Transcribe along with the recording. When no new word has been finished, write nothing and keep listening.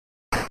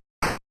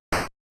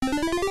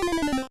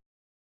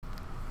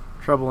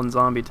Trouble in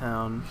Zombie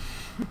Town.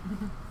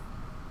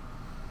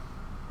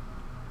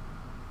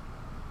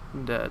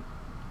 I'm dead.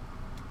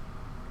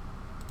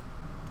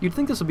 You'd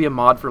think this would be a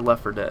mod for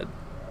Left 4 Dead.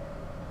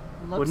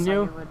 Looks Wouldn't like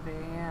you? It would be,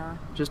 yeah.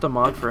 Just a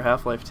mod for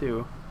Half-Life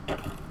 2.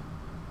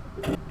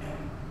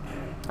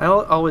 I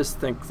always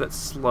think that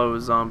slow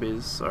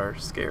zombies are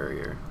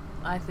scarier.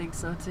 I think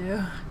so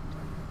too.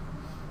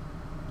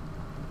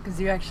 Because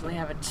you actually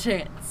have a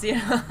chance, you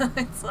know?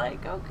 It's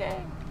like,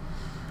 okay.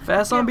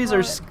 Fast zombies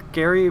are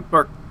scary,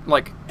 but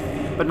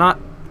not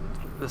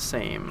the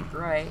same.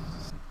 Right.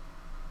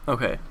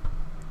 Okay.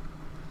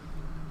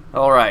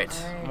 Alright.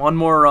 One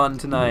more run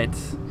tonight.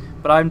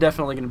 But I'm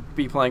definitely going to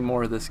be playing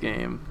more of this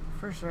game.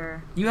 For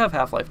sure. You have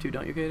Half-Life 2,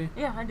 don't you, Katie?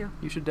 Yeah, I do.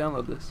 You should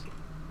download this.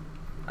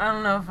 I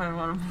don't know if I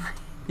want to play.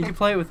 You can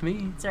play it with me.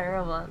 I'm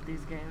terrible at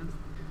these games.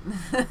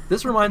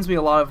 This reminds me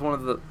a lot of one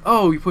of the...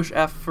 Oh, you push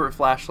F for a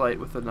flashlight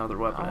with another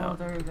weapon out. Oh,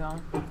 there you go.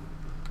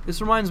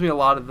 This reminds me a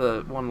lot of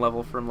the one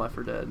level from Left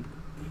 4 Dead.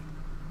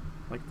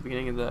 Like the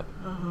beginning of that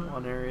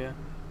one area.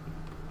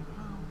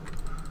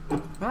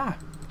 Ah!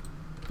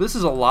 This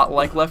is a lot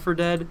like Left 4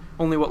 Dead,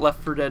 only what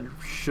Left 4 Dead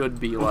should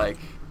be like.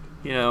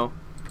 You know?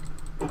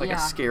 Like a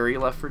scary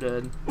Left 4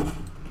 Dead.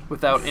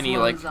 Without any,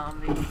 like...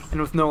 zombies.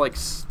 And with no, like,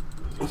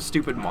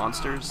 stupid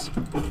monsters.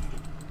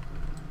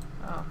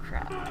 Oh,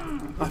 crap.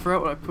 I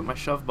forgot what I put my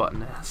shove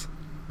button as.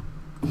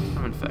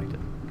 I'm infected.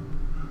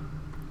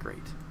 Great.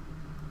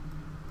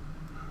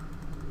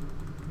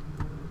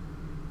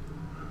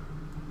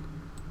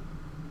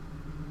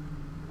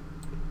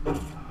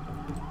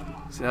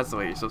 See, that's the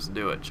way you're supposed to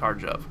do it.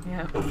 Charge up.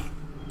 Yeah.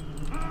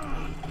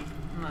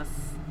 Unless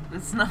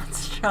it's not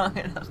strong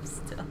enough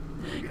still.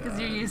 Because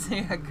you're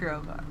using a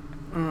crowbar.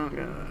 Oh,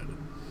 God.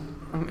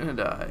 I'm gonna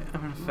die.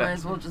 I'm infected. Might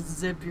as well just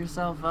zip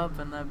yourself up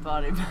in that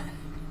body bag.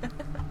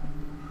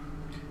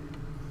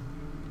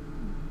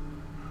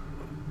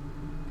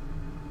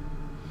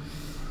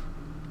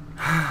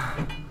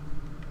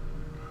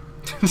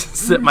 Just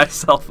zip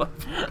myself up.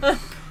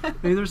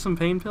 Maybe there's some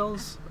pain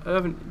pills?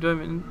 What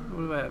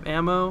do I have?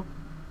 Ammo?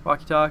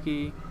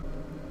 Walkie-talkie?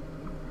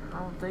 I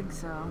don't think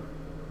so.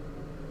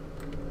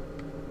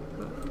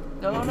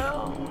 Oh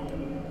no!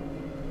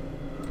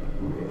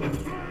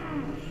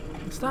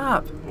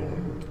 Stop!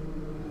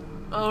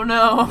 Oh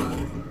no!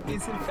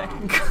 He's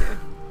infected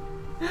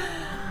too.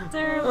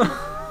 Terrible.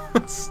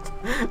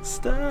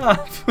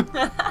 Stop!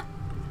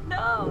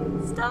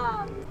 No!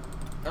 Stop!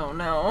 Oh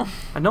no.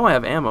 I know I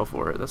have ammo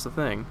for it, that's the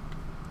thing.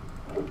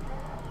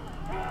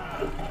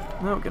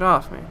 No, get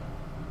off me.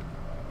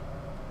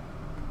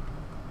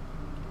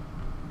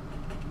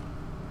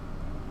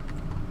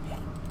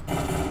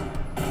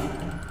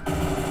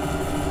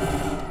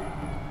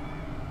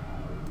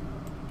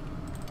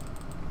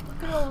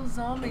 Look at all the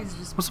zombies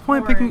just What's the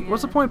point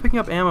of picking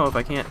up ammo if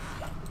I can't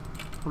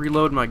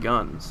reload my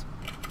guns?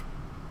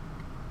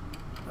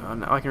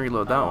 Now I can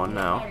reload that one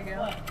now. There you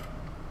go.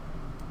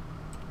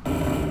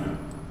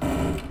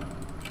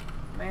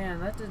 Man,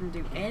 that didn't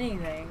do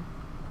anything.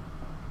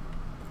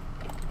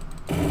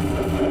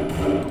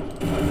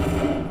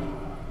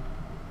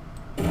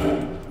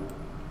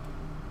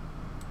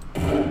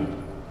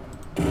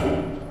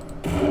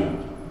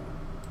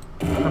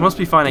 I must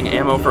be finding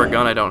ammo for a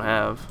gun I don't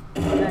have.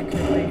 That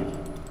could be.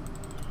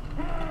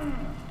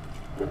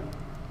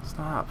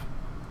 Stop.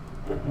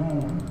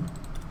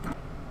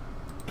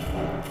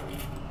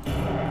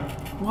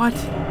 What?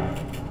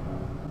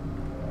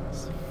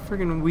 It's the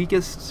friggin'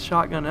 weakest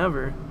shotgun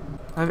ever.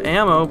 I have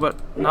ammo,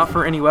 but not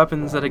for any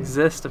weapons that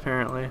exist,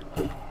 apparently.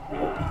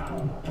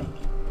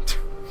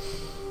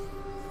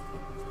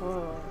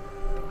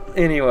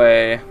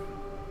 Anyway,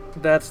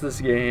 that's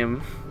this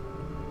game.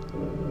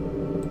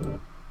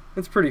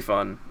 It's pretty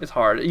fun. It's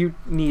hard. You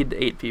need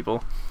 8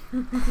 people.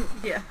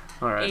 Yeah.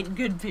 Alright. 8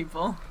 good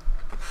people.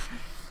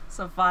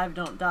 So 5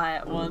 don't die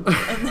at once.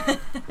 And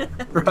then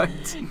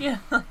Right. Yeah,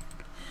 like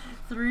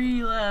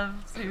 3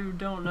 left who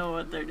don't know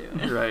what they're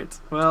doing. Right.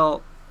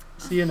 Well,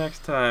 see you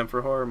next time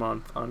for Horror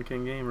Month on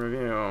King Game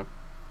Review.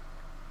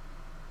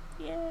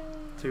 Yay.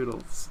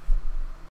 Toodles.